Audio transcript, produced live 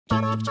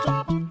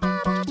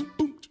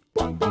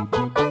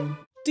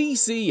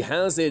DC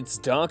has its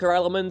darker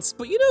elements,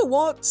 but you know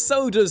what?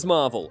 So does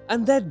Marvel,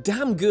 and they're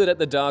damn good at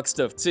the dark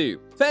stuff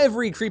too. For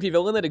every creepy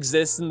villain that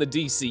exists in the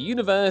DC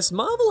universe,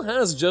 Marvel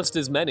has just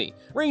as many,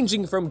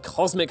 ranging from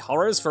cosmic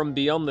horrors from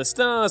beyond the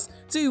stars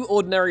to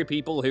ordinary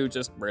people who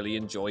just really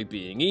enjoy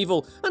being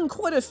evil, and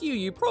quite a few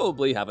you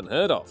probably haven't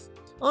heard of.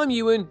 I'm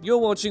Ewan, you're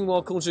watching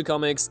What Culture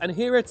Comics, and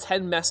here are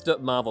 10 messed up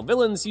Marvel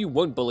villains you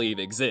won't believe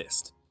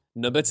exist.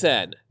 Number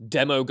 10.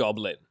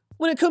 Demogoblin.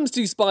 When it comes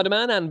to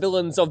Spider-Man and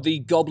villains of the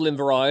Goblin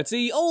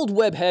variety, old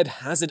Webhead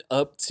has it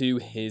up to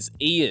his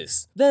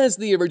ears. There's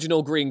the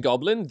original Green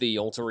Goblin, the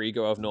alter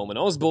ego of Norman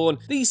Osborn,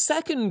 the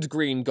second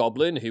Green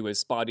Goblin, who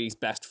is Spidey's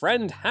best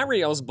friend,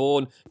 Harry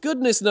Osborn,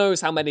 goodness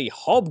knows how many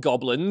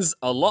Hobgoblins,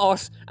 a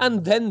lot,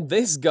 and then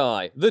this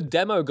guy, the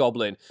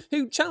Demogoblin,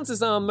 who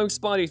chances are most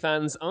Spidey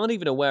fans aren't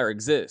even aware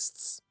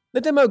exists. The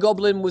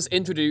Demogoblin was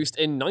introduced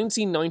in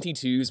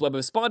 1992's Web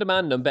of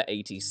Spider-Man number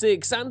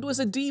 86 and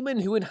was a demon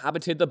who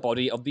inhabited the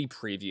body of the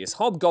previous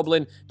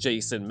Hobgoblin,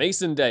 Jason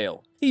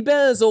Masondale. He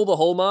bears all the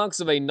hallmarks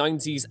of a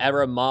 90s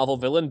era Marvel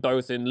villain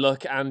both in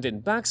look and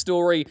in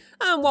backstory,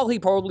 and while he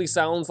probably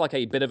sounds like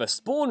a bit of a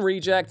Spawn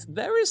reject,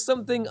 there is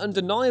something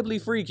undeniably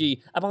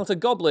freaky about a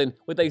goblin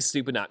with a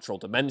supernatural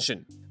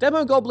dimension.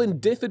 Demogoblin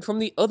differed from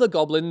the other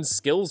goblins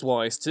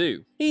skills-wise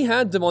too. He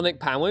had demonic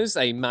powers,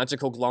 a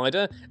magical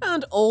glider,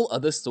 and all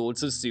other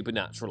sorts of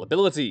supernatural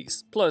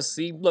abilities. Plus,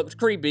 he looked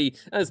creepy,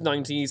 as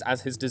 90s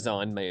as his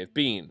design may have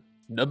been.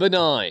 Number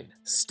 9.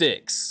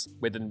 Styx,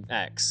 with an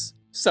X.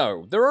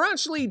 So, there are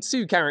actually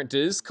two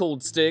characters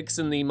called Styx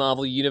in the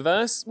Marvel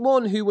Universe,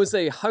 one who was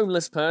a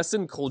homeless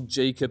person called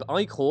Jacob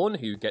Eichhorn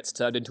who gets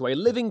turned into a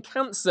living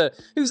cancer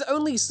whose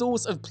only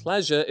source of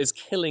pleasure is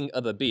killing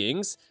other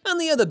beings, and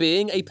the other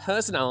being a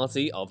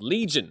personality of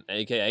Legion,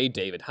 aka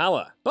David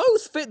Haller.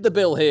 Both fit the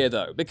bill here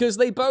though, because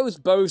they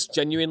both boast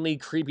genuinely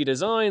creepy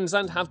designs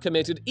and have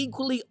committed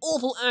equally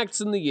awful acts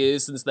in the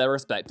years since their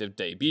respective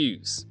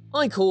debuts.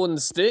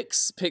 Eichhorn's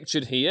Styx,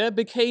 pictured here,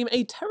 became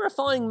a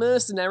terrifying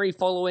mercenary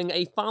following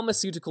a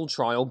pharmaceutical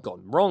trial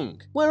gone wrong.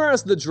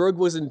 Whereas the drug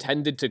was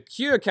intended to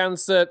cure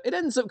cancer, it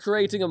ends up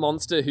creating a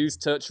monster whose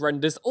touch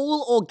renders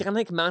all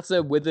organic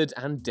matter withered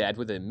and dead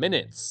within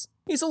minutes.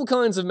 He's all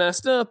kinds of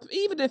messed up,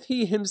 even if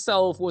he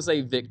himself was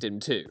a victim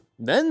too.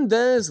 Then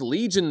there's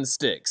Legion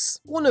Styx.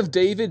 One of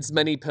David's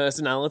many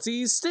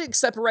personalities, Styx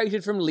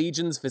separated from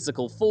Legion's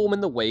physical form in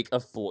the wake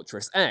of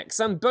Fortress X,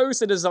 and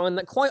boasts a design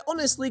that quite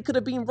honestly could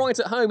have been right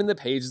at home in the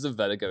pages of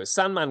Vertigo's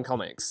Sandman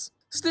comics.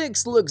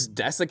 Styx looks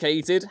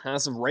desiccated,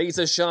 has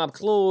razor-sharp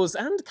claws,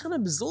 and can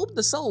absorb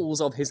the souls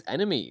of his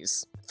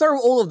enemies. Throw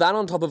all of that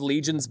on top of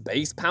Legion's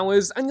base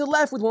powers, and you're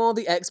left with one of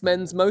the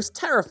X-Men's most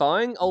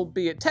terrifying,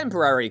 albeit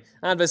temporary,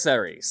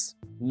 adversaries.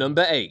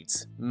 Number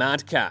 8.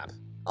 Madcap.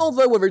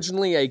 Although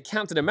originally a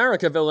Captain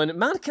America villain,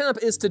 Madcap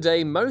is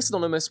today most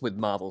synonymous with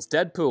Marvel's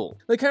Deadpool.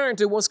 The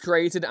character was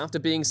created after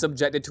being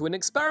subjected to an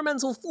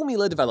experimental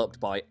formula developed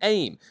by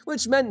AIM,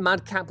 which meant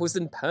Madcap was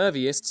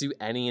impervious to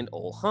any and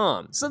all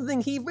harm, something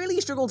he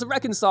really struggled to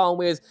reconcile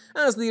with,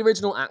 as the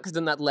original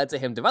accident that led to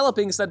him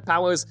developing said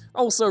powers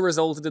also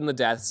resulted in the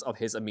deaths of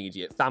his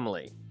immediate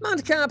family.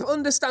 Madcap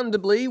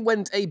understandably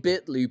went a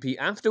bit loopy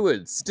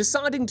afterwards,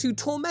 deciding to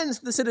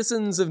torment the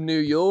citizens of New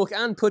York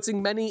and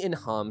putting many in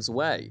harm's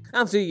way.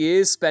 After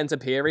years spent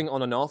appearing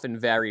on and off in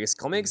various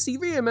comics, he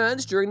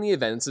re-emerged during the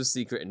events of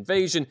Secret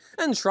Invasion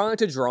and tried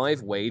to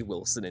drive Wade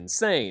Wilson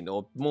insane,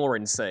 or more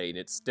insane,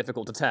 it's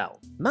difficult to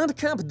tell.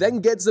 Madcap then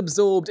gets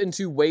absorbed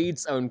into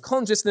Wade's own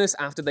consciousness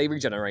after they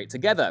regenerate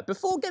together,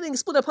 before getting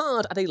split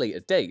apart at a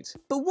later date.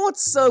 But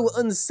what's so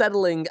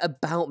unsettling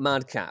about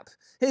Madcap?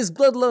 His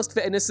bloodlust for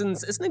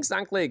innocence isn't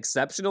exactly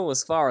exceptional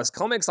as far as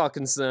comics are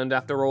concerned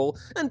after all,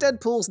 and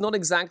Deadpool's not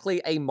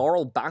exactly a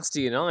moral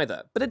bastion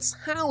either, but it's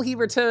how he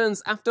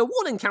returns after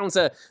one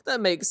encounter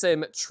that makes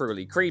him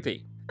truly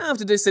creepy.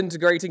 After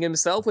disintegrating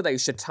himself with a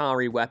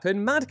Shatari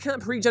weapon,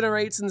 Madcap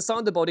regenerates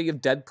inside the body of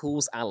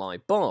Deadpool's ally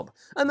Bob,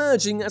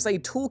 emerging as a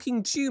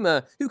talking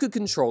tumor who could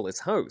control its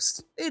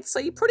host. It's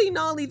a pretty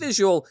gnarly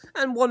visual,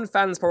 and one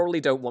fans probably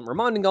don't want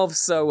reminding of,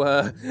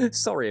 so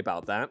sorry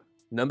about that.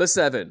 Number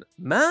 7.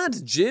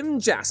 Mad Jim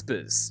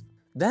Jaspers.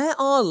 There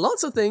are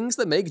lots of things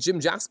that make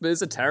Jim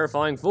Jaspers a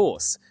terrifying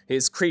force.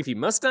 His creepy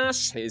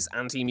mustache, his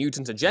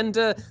anti-mutant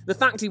agenda, the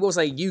fact he was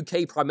a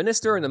UK Prime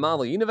Minister in the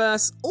Marvel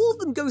Universe, all of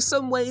them go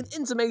some way in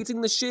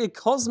intimating the sheer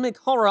cosmic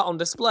horror on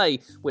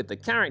display with the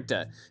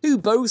character, who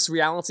boasts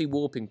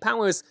reality-warping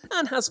powers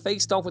and has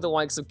faced off with the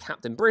likes of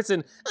Captain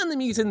Britain and the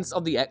mutants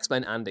of the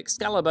X-Men and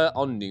Excalibur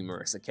on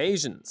numerous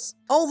occasions.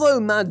 Although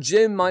Mad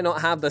Jim might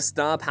not have the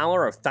star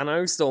power of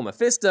Thanos or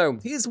Mephisto,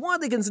 he is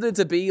widely considered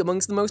to be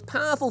amongst the most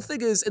powerful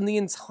figures in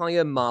the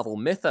entire Marvel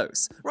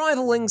mythos,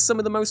 rivaling some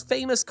of the most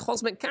famous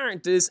cosmic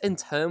characters in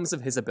terms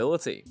of his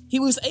ability. He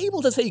was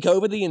able to take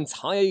over the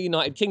entire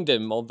United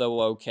Kingdom, although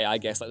okay, I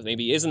guess that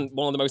maybe isn't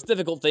one of the most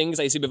difficult things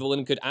a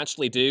supervillain could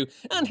actually do,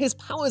 and his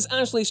powers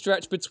actually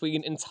stretch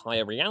between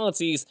entire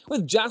realities,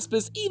 with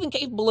Jaspers even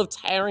capable of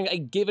tearing a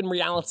given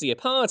reality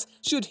apart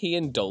should he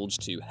indulge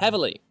too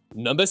heavily.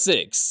 Number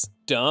 6.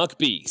 Dark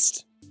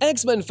Beast.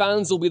 X-Men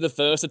fans will be the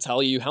first to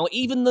tell you how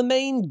even the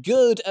main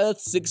good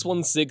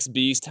Earth-616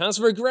 Beast has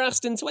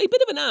regressed into a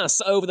bit of an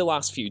ass over the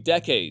last few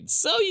decades,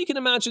 so you can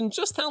imagine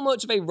just how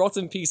much of a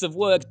rotten piece of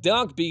work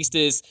Dark Beast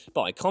is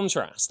by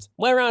contrast.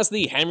 Whereas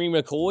the Henry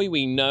McCoy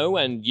we know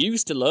and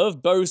used to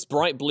love boasts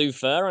bright blue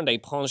fur and a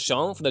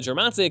penchant for the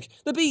dramatic,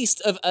 the Beast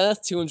of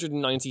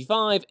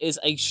Earth-295 is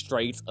a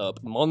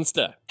straight-up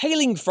monster.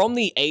 Hailing from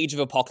the Age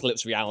of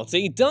Apocalypse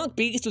reality, Dark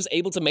Beast was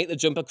able to make the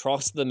jump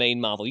across the main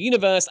Marvel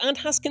universe and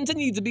has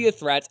continued to be a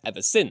threat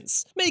ever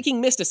since, making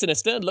Mr.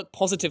 Sinister look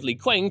positively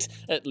quaint,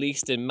 at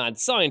least in mad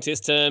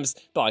scientist terms,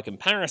 by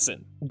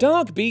comparison.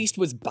 Dark Beast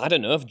was bad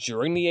enough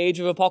during the Age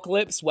of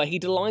Apocalypse, where he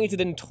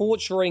delighted in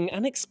torturing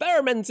and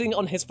experimenting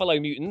on his fellow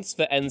mutants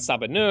for En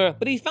Sabah Nur,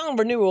 but he found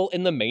renewal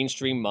in the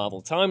mainstream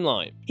Marvel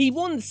timeline. He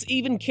once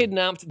even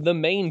kidnapped the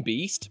main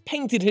Beast,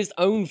 painted his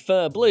own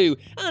fur blue,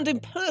 and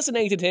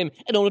impersonated him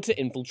in order to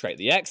infiltrate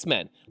the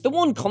X-Men. The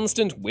one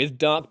constant with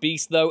Dark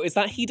Beast, though, is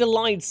that he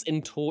delights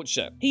in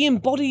torture. He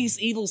embodies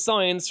evil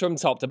science from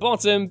top to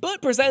bottom,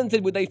 but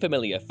presented with a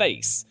familiar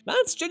face.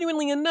 That's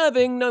genuinely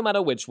unnerving no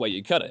matter which way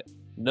you cut it.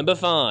 Number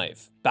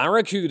 5.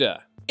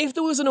 Barracuda. If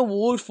there was an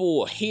award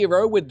for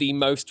hero with the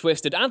most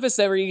twisted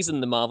adversaries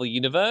in the Marvel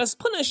Universe,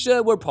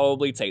 Punisher would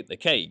probably take the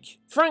cake.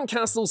 Frank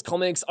Castle's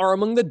comics are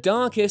among the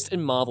darkest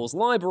in Marvel's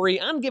library,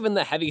 and given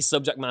the heavy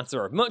subject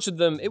matter of much of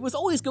them, it was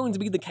always going to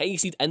be the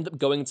case he'd end up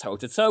going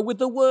toe-to-toe with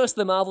the worst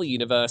the Marvel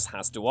Universe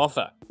has to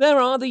offer. There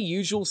are the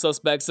usual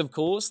suspects, of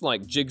course,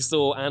 like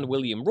Jigsaw and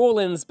William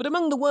Rawlins, but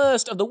among the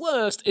worst of the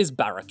worst is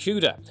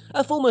Barracuda,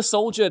 a former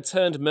soldier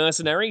turned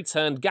mercenary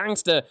turned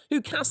gangster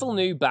who Castle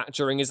knew back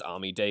during his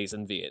army days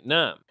in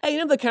Vietnam.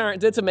 Another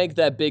character to make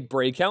their big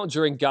breakout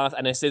during Garth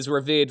Ennis's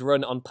revered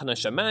run on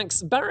Punisher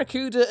Max,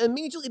 Barracuda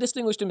immediately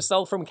distinguished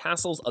himself from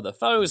Castle's other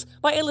foes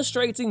by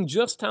illustrating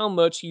just how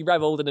much he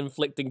reveled in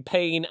inflicting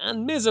pain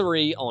and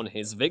misery on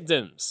his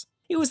victims.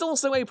 He was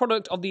also a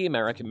product of the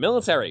American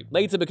military,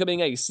 later becoming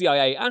a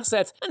CIA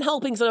asset and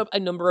helping set up a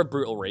number of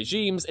brutal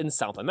regimes in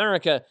South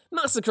America,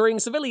 massacring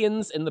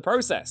civilians in the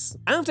process.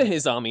 After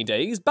his army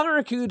days,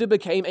 Barracuda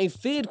became a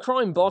feared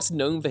crime boss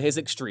known for his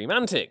extreme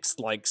antics,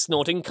 like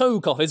snorting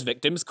coke off his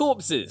victims'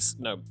 corpses.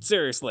 No,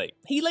 seriously.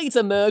 He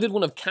later murdered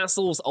one of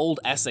Castle's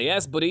old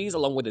SAS buddies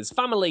along with his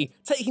family,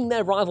 taking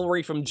their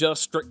rivalry from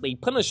just strictly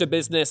Punisher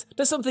business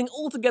to something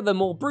altogether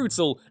more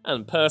brutal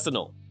and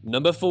personal.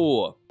 Number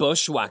 4.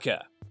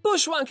 Bushwhacker.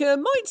 Bushwhacker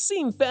might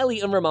seem fairly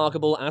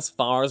unremarkable as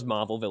far as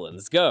Marvel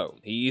villains go.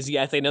 He's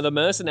yet another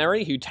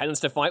mercenary who tends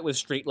to fight with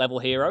street-level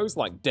heroes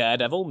like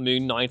Daredevil,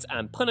 Moon Knight,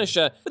 and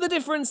Punisher, but the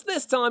difference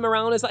this time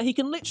around is that he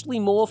can literally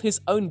morph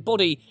his own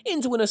body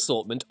into an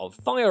assortment of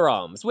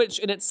firearms, which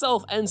in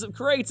itself ends up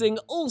creating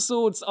all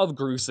sorts of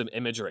gruesome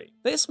imagery.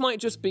 This might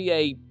just be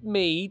a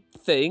me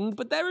thing,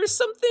 but there is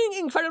something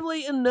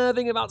incredibly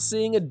unnerving about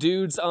seeing a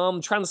dude's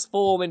arm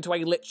transform into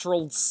a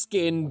literal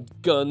skin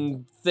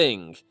gun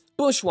thing.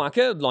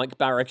 Bushwhacker, like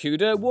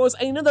Barracuda, was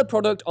another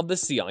product of the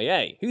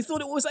CIA, who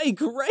thought it was a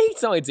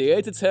great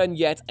idea to turn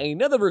yet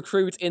another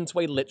recruit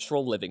into a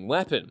literal living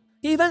weapon.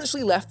 He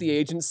eventually left the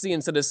agency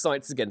and set his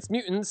sights against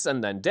mutants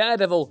and then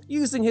Daredevil,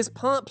 using his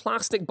part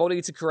plastic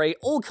body to create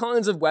all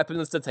kinds of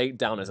weapons to take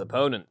down his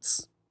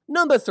opponents.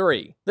 Number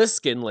 3. The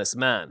Skinless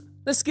Man.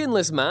 The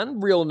Skinless Man,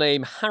 real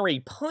name Harry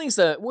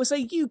Pizer, was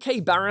a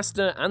UK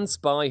barrister and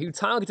spy who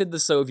targeted the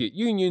Soviet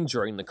Union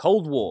during the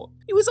Cold War.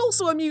 He was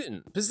also a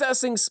mutant,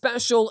 possessing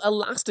special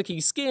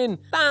elasticy skin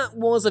that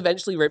was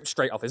eventually ripped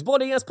straight off his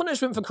body as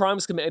punishment for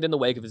crimes committed in the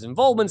wake of his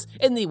involvement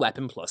in the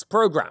Weapon Plus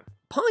program.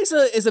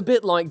 Pizer is a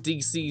bit like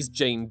DC's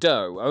Jane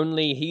Doe,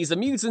 only he's a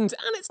mutant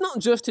and it's not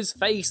just his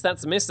face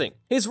that's missing.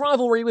 His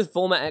rivalry with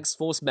former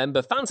X-Force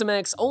member Phantom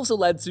X also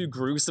led to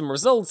gruesome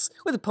results,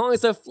 with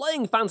Pizer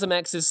flaying Phantom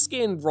X's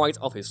skin right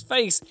off his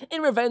face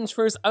in revenge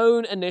for his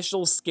own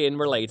initial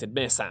skin-related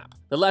mishap.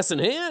 The lesson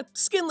here?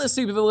 Skinless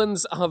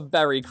supervillains are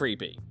very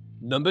creepy.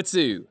 Number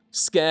 2.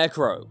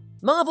 Scarecrow.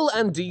 Marvel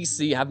and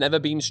DC have never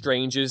been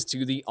strangers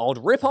to the odd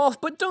ripoff,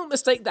 but don't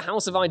mistake the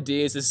House of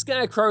Ideas as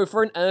Scarecrow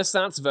for an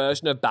ersatz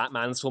version of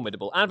Batman's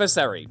formidable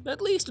adversary, at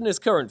least in his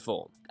current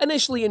form.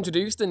 Initially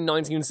introduced in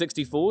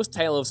 1964's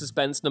Tale of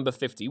Suspense number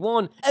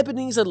 51,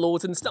 Ebenezer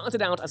Lawton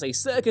started out as a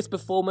circus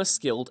performer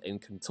skilled in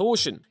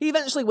contortion. He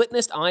eventually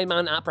witnessed Iron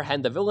Man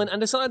apprehend the villain and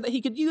decided that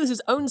he could use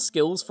his own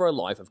skills for a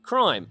life of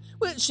crime,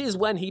 which is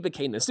when he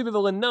became the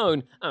supervillain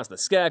known as the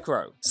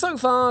Scarecrow. So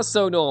far,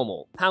 so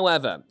normal.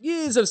 However,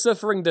 years of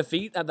suffering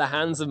defeat at the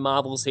hands of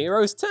Marvel's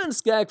heroes turned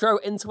Scarecrow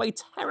into a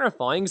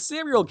terrifying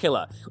serial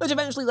killer, which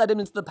eventually led him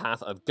into the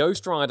path of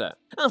Ghost Rider.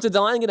 After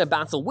dying in a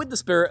battle with the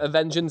Spirit of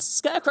Vengeance,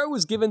 Scarecrow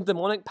was given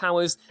demonic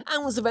powers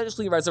and was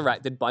eventually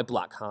resurrected by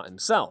Blackheart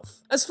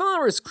himself. As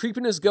far as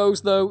creepiness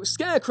goes though,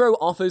 Scarecrow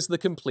offers the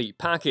complete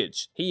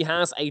package. He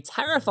has a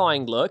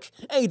terrifying look,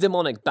 a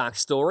demonic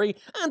backstory,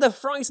 and a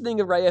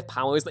frightening array of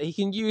powers that he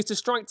can use to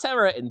strike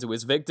terror into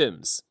his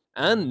victims.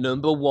 And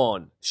number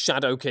 1,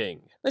 Shadow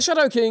King. The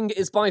Shadow King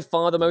is by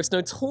far the most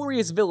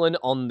notorious villain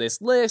on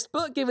this list,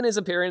 but given his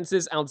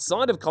appearances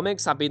outside of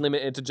comics have been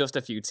limited to just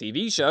a few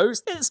TV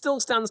shows, it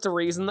still stands to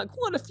reason that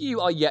quite a few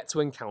are yet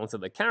to encounter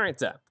the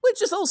character,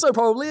 which is also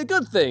probably a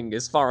good thing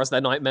as far as their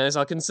nightmares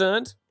are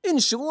concerned. In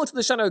short,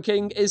 the Shadow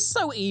King is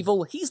so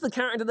evil, he's the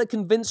character that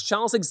convinced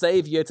Charles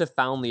Xavier to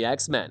found the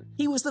X-Men.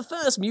 He was the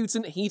first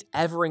mutant he'd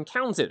ever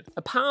encountered,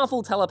 a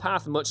powerful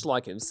telepath much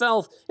like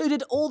himself, who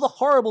did all the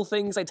horrible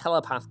things a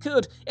telepath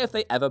could if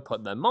they ever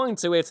put their mind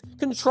to it,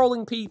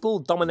 controlling people,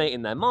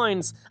 dominating their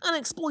minds, and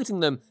exploiting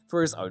them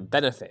for his own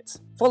benefit.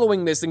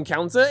 Following this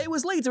encounter, it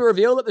was later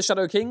revealed that the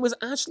Shadow King was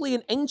actually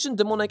an ancient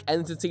demonic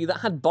entity that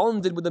had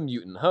bonded with a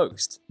mutant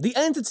host. The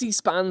entity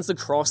spans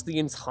across the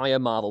entire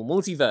Marvel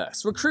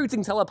multiverse,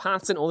 recruiting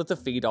telepaths in order to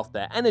feed off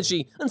their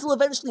energy until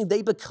eventually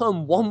they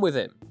become one with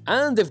him.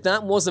 And if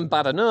that wasn't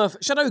bad enough,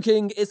 Shadow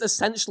King is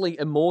essentially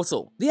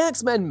immortal. The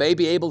X-Men may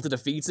be able to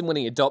defeat him when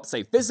he adopts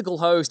a physical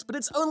host, but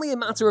it's only a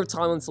matter of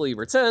time until he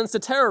returns to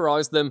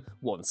terrorize them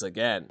once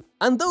again.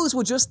 And those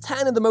were just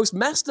 10 of the most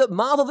messed up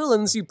Marvel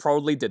villains you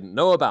probably didn't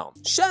know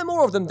about. Share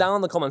more of them down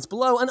in the comments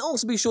below, and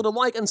also be sure to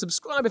like and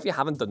subscribe if you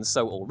haven't done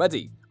so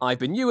already. I've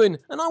been Ewan,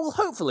 and I will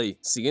hopefully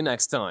see you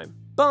next time.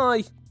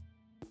 Bye!